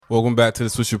Welcome back to the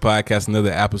Swisher Podcast,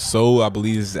 another episode. I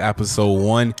believe this is episode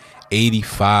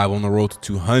 185 on the road to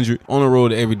 200, on the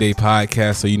road to Everyday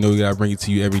Podcast. So you know we gotta bring it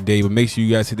to you every day. But make sure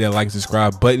you guys hit that like and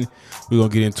subscribe button. We're gonna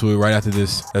get into it right after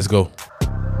this. Let's go.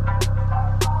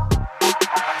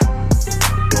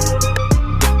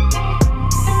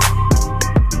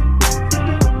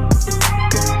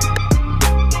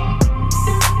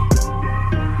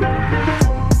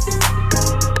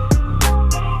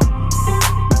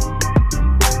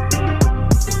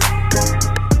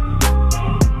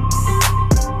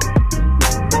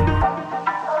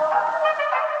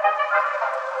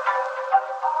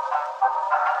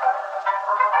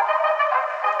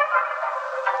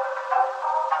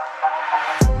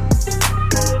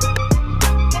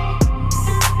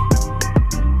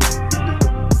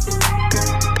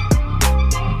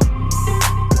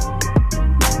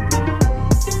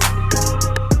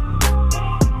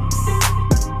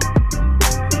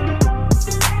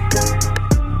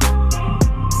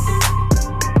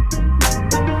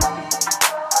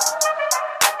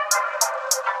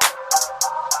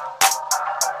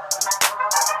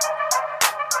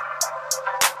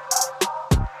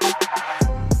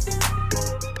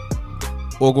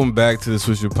 Welcome back to the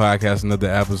Swisher Podcast, another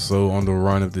episode on the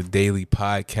run of the daily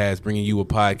podcast, bringing you a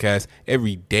podcast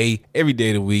every day of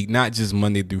the week, not just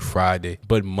Monday through Friday,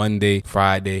 but Monday,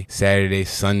 Friday, Saturday,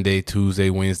 Sunday,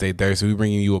 Tuesday, Wednesday, Thursday. We're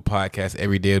bringing you a podcast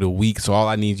every day of the week. So all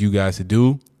I need you guys to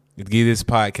do is give this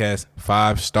podcast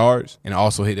 5 stars and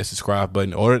also hit that subscribe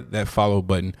button or that follow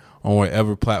button on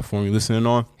whatever platform you're listening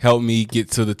on. Help me get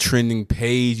to the trending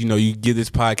page. You know, you give this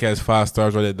podcast 5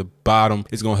 stars right at the bottom.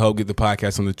 It's going to help get the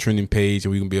podcast on the trending page,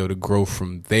 and we can be able to grow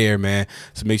from there, man.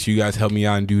 So make sure you guys help me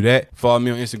out and do that. Follow me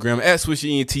on Instagram at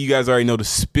SwisherENT. You guys already know the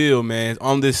spill, man.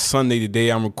 On this Sunday, the day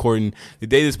I'm recording, the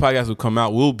day this podcast will come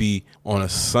out will be on a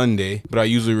Sunday, but I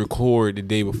usually record the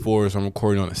day before, so I'm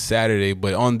recording on a Saturday.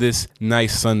 But on this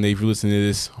nice Sunday, if you're listening to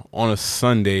this on a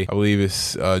Sunday, I believe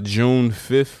it's June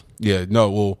 5th.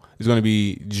 It's going to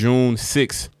be June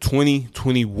 6th,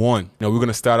 2021. Now, we're going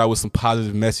to start out with some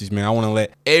positive message, man. I want to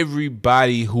let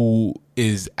everybody who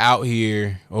is out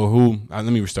here, I want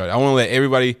to let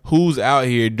everybody who's out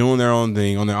here doing their own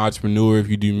thing, on their entrepreneur, if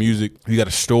you do music, if you got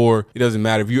a store, it doesn't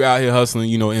matter. If you're out here hustling,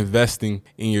 you know, investing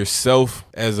in yourself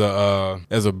as a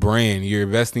brand, you're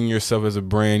investing in yourself as a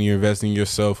brand, you're investing in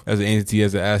yourself as an entity,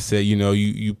 as an asset. You know,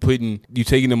 you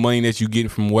taking the money that you getting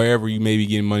from wherever you may be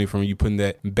getting money from, you putting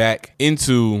that back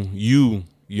into you.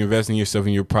 You're investing in yourself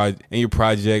in your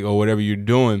project or whatever you're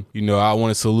doing. You know, I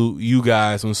want to salute you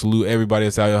guys. I want to salute everybody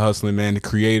that's out here hustling, man. The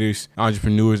creators,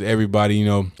 entrepreneurs, everybody. You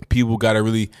know, people got to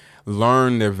really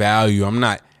learn their value. I'm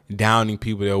not downing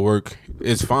people that work.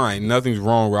 It's fine. Nothing's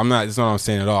wrong. That's not what I'm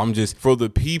saying at all. I'm just for the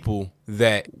people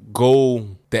that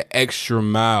go the extra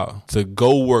mile to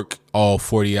go work all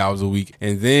 40 hours a week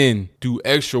and then do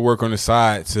extra work on the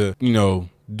side to, you know,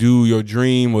 do your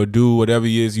dream or do whatever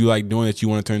it is you like doing that you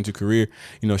want to turn into a career.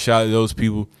 You know, shout out to those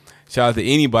people. Shout out to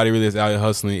anybody really that's out here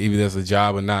hustling, either that's a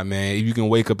job or not, man. If you can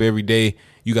wake up every day,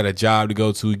 you got a job to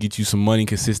go to, get you some money,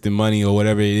 consistent money, or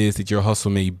whatever it is that your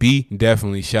hustle may be,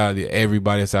 definitely shout out to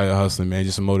everybody that's out here hustling, man.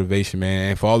 Just a motivation, man.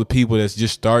 And for all the people that's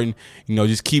just starting, you know,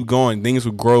 just keep going. Things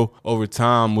will grow over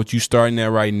time. What you starting at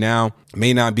right now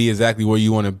may not be exactly where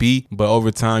you want to be, but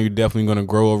over time, you're definitely going to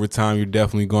grow. Over time, you're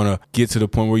definitely going to get to the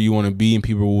point where you want to be, and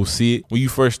people will see it. When you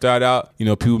first start out, you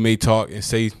know, people may talk and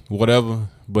say whatever,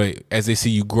 but as they see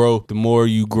you grow, the more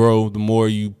you grow, the more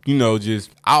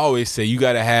I always say you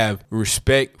got to have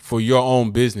respect for your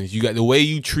own business. You got the way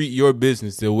you treat your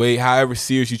business, however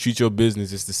serious you treat your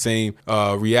business, it's the same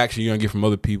reaction you're going to get from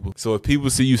other people. So if people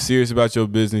see you serious about your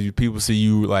business, if people see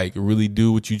you like really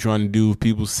do what you're trying to do, if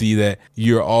people see that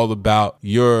you're all about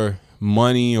your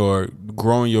money or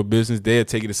growing your business, they'll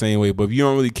take it the same way. But if you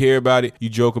don't really care about it, you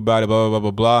joke about it, blah, blah,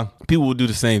 blah, blah, blah, people will do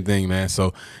the same thing, man.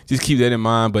 So just keep that in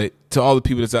mind. But to all the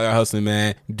people that's out there hustling,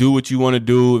 man, do what you want to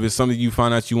do. If it's something you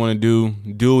find out you want to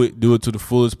do it to the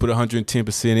fullest, put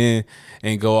 110% in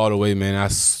and go all the way, man. I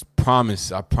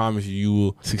promise you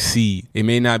will succeed. It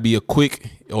may not be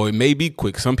or it may be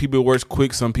quick. Some people it works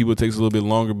quick, some people it takes a little bit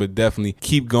longer, but definitely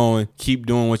keep going, keep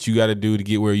doing what you got to do to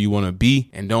get where you want to be,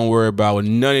 and don't worry about what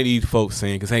none of these folks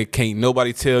saying, because can't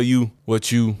nobody tell you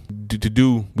what you to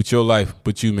do with your life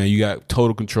but you, man. You got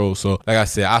total control. So like I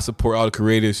said, I support all the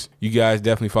creators. You guys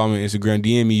definitely follow me on Instagram,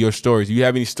 DM me your stories. If you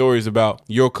have any stories about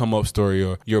your come up story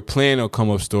or your plan or come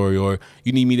up story, or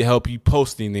you need me to help you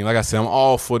post anything, like I said, I'm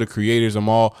all for the creators. I'm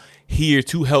all here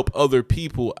to help other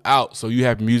people out. So you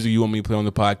have music you want me to play on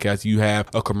the podcast, you have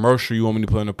a commercial you want me to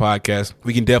play on the podcast,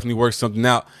 we can definitely work something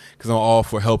out, because I'm all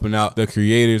for helping out the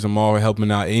creators. I'm all for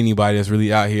helping out anybody that's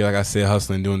really out here, like I said,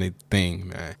 hustling, doing their thing,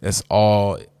 man. That's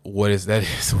all what is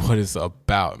what it's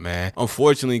about, man.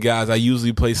 Unfortunately, guys, I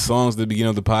usually play songs at the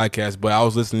beginning of the podcast, but I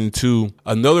was listening to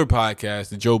another podcast,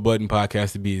 the Joe Budden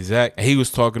podcast to be exact, and he was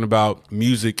talking about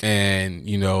music and,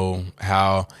 you know,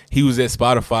 how he was at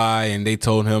Spotify and they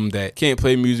told him that can't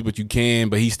play music, but you can,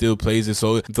 but he still plays it.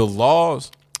 So the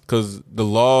laws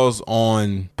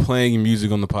on playing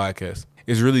music on the podcast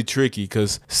is really tricky,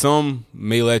 because some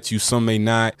may let you, some may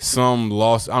not. Some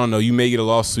I don't know, you may get a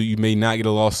lawsuit, you may not get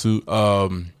a lawsuit.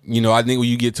 You know, I think when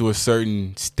you get to a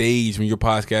certain stage, when your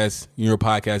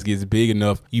podcast gets big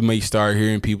enough, you may start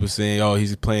hearing people saying, oh,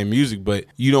 he's playing music, but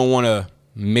you don't want to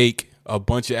make a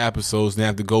bunch of episodes and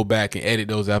have to go back and edit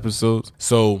those episodes.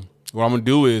 So what I'm going to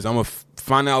do is I'm going to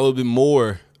find out a little bit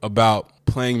more about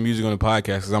playing music on the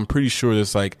podcast, because I'm pretty sure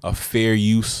there's like a fair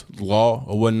use law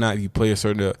or whatnot. If you play a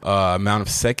certain amount of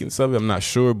seconds of it, I'm not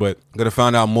sure, but I'm gonna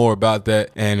find out more about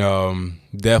that. And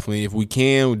definitely, if we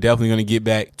can, we're definitely gonna get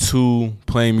back to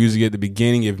playing music at the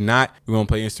beginning. If not, we're gonna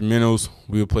play instrumentals.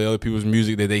 We'll play other people's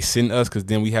music that they send us, because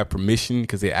then we have permission,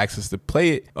 because they ask us to play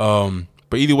it.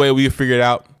 But either way, we'll figure it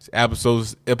out.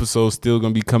 Episodes still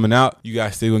gonna be coming out. You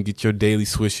guys still gonna get your daily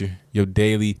swisher, your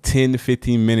daily 10 to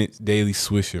 15 minutes daily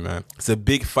swisher, man. It's a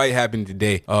big fight happening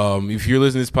today. If you're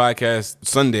listening to this podcast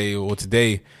Sunday or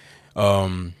today,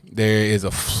 there is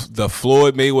the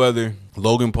Floyd Mayweather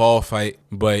Logan Paul fight,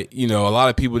 but you know, a lot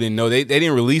of people didn't know. They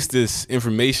didn't release this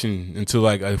information until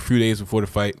like a few days before the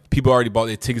fight. People already bought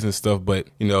their tickets and stuff, but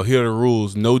you know, here are the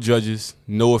rules: no judges,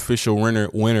 no official winner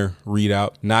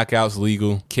readout, knockouts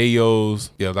legal,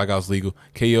 knockouts legal,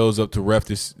 KOs up to ref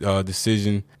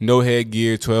decision, no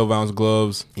headgear, 12-ounce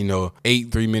gloves, you know, 8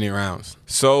 3-minute rounds.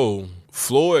 So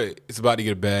Floyd is about to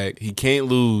get a bag. He can't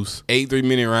lose 8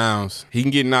 3-minute rounds. He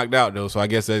can get knocked out though, so I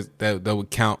guess that would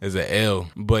count as an L,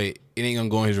 but it ain't gonna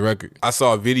go on his record. I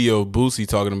saw a video of Boosie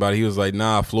talking about it. He was like,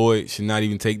 nah, Floyd should not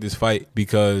even take this fight,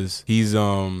 because he's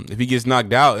if he gets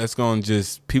knocked out, that's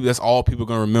all people are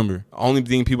gonna remember. The only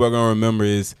thing people are gonna remember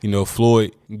is, you know,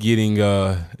 Floyd getting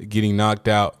knocked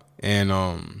out. And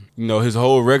you know, his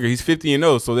whole record, he's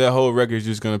 50-0, so that whole record is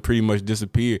just gonna pretty much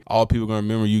disappear. All people are gonna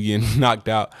remember you getting knocked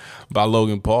out by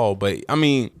Logan Paul. But I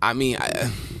mean,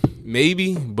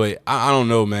 maybe, but I don't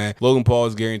know, man. Logan Paul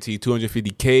is guaranteed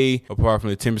 $250K apart from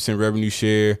the 10% revenue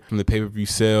share from the pay-per-view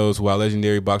sales, while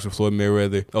legendary boxer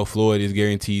Floyd is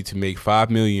guaranteed to make $5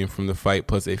 million from the fight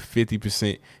plus a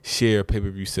 50% share of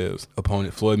pay-per-view sales.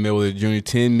 Opponent Floyd Mayweather Jr.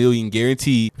 $10 million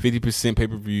guaranteed, 50%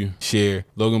 pay-per-view share.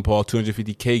 Logan Paul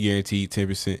 $250K guaranteed,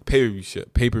 10%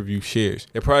 pay-per-view shares.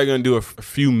 They're probably gonna do a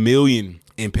few million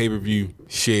in pay-per-view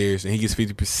shares, and he gets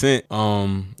 50%.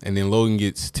 And then Logan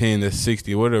gets 10. That's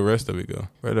 60. Where did the rest of it go?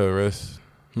 Where did the rest?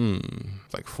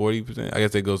 Like 40%. I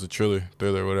guess that goes to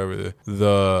Thriller, whatever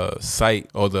the site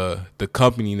or the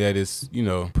company that is, you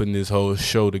know, putting this whole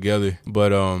show together.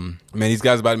 But man, these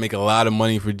guys about to make a lot of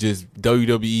money for just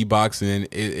WWE boxing, and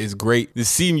it's great to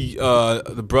see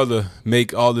the brother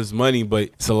make all this money. But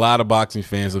it's a lot of boxing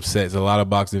fans upset. It's a lot of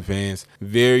boxing fans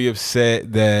very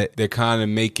upset that they're kind of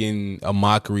making a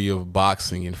mockery of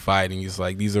boxing and fighting. It's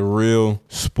like these are real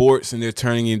sports, and they're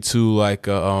turning into like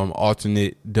a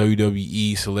alternate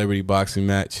WWE celebrity boxing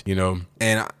match, you know.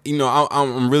 And you know,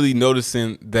 I'm really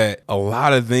noticing that a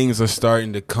lot of things are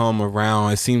starting to come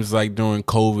around. It seems like during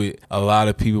COVID, a lot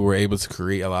of people were able to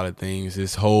create a lot of things.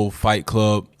 This whole Fight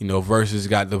Club, you know,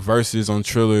 got the Versus on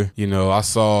Triller. You know, I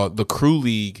saw the Crew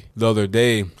League the other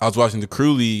day. I was watching the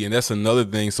Crew League, and that's another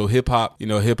thing. So hip hop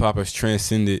has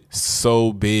transcended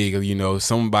so big. You know,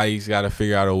 somebody's got to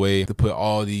figure out a way to put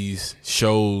all these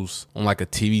shows on like a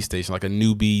TV station, like a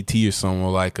new BET or something,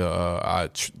 or like a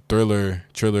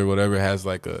Triller, whatever, has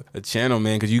like a channel,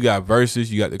 man, because you got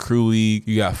Versus, you got the Crew League,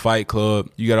 you got Fight Club,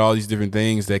 you got all these different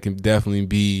things that can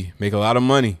definitely make a lot of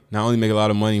money. Not only make a lot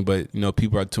of money, but you know,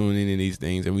 people are tuning into these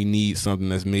things, and we need something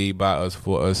that's made by us,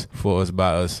 for us,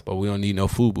 by us. But we don't need no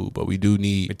FUBU, but we do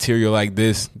need material like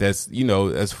this that's, you know,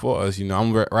 that's for us. You know,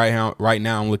 I'm right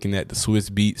now I'm looking at the Swiss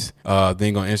Beats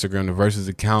thing on Instagram, the Versus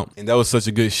account, and that was such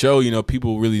a good show. You know,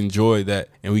 people really enjoyed that,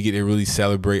 and we get to really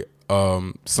celebrate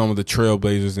some of the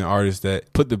trailblazers and artists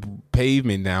that put the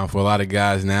pavement down for a lot of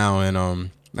guys now.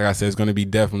 And like I said, it's going to be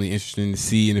definitely interesting to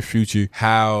see in the future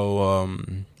how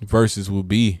versus will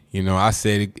be. You know, I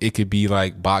said it could be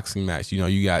like boxing match. You know,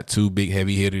 you got two big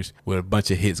heavy hitters with a bunch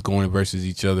of hits going versus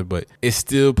each other, but it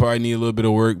still probably need a little bit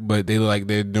of work, but they look like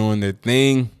they're doing their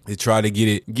thing. They try to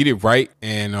get it right,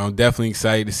 and I'm definitely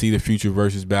excited to see the future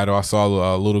versus battle. I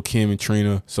saw Little Kim and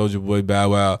Trina, Soulja Boy,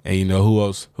 Bow Wow, and you know who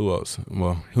else?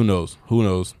 Well, who knows?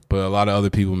 But a lot of other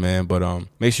people, man. But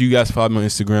make sure you guys follow me on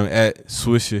Instagram at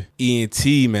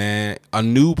SwisherENT, man. A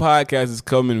new podcast is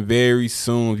coming very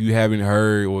soon. If you haven't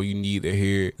heard or you need to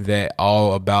hear that,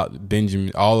 all about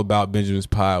Benjamin's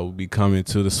pod will be coming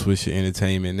to the Swisher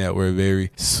Entertainment Network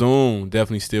very soon.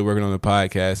 Definitely still working on the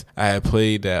podcast. I had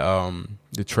played that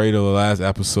the trailer of the last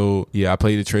episode. Yeah, I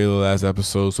played the trailer of the last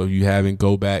episode. So if you haven't,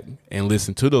 go back and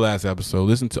listen to the last episode.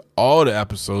 Listen to all the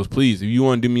episodes, please. If you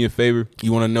want to do me a favor,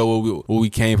 you want to know where we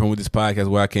came from with this podcast,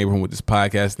 where I came from with this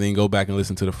podcast thing, go back and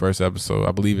listen to the first episode.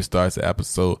 I believe it starts at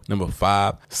episode number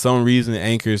 5. Some reason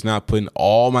Anchor is not putting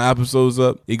all my episodes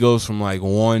up. It goes from like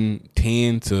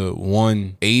 110 to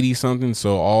 180 something.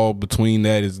 So all between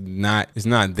that it's not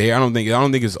there. I don't think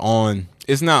it's on.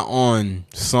 It's not on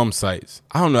some sites.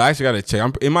 I don't know. I actually got to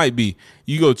check. It might be.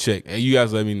 You go check. And you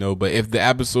guys let me know. But if the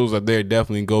episodes are there,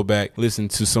 definitely go back. Listen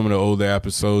to some of the older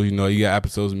episodes. You know, you got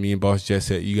episodes with me and Boss Jet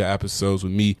Set. You got episodes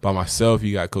with me by myself.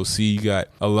 You got Coach C. You got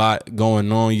a lot going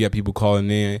on. You got people calling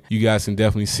in. You guys can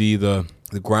definitely see the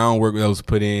groundwork that was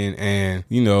put in, and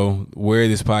you know where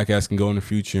this podcast can go in the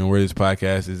future and where this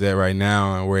podcast is at right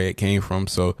now and where it came from.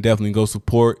 So definitely go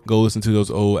support, go listen to those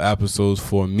old episodes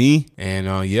for me. And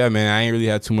yeah, man, I ain't really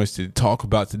had too much to talk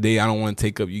about today. I don't want to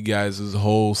take up you guys'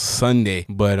 whole Sunday,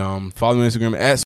 but follow me on Instagram at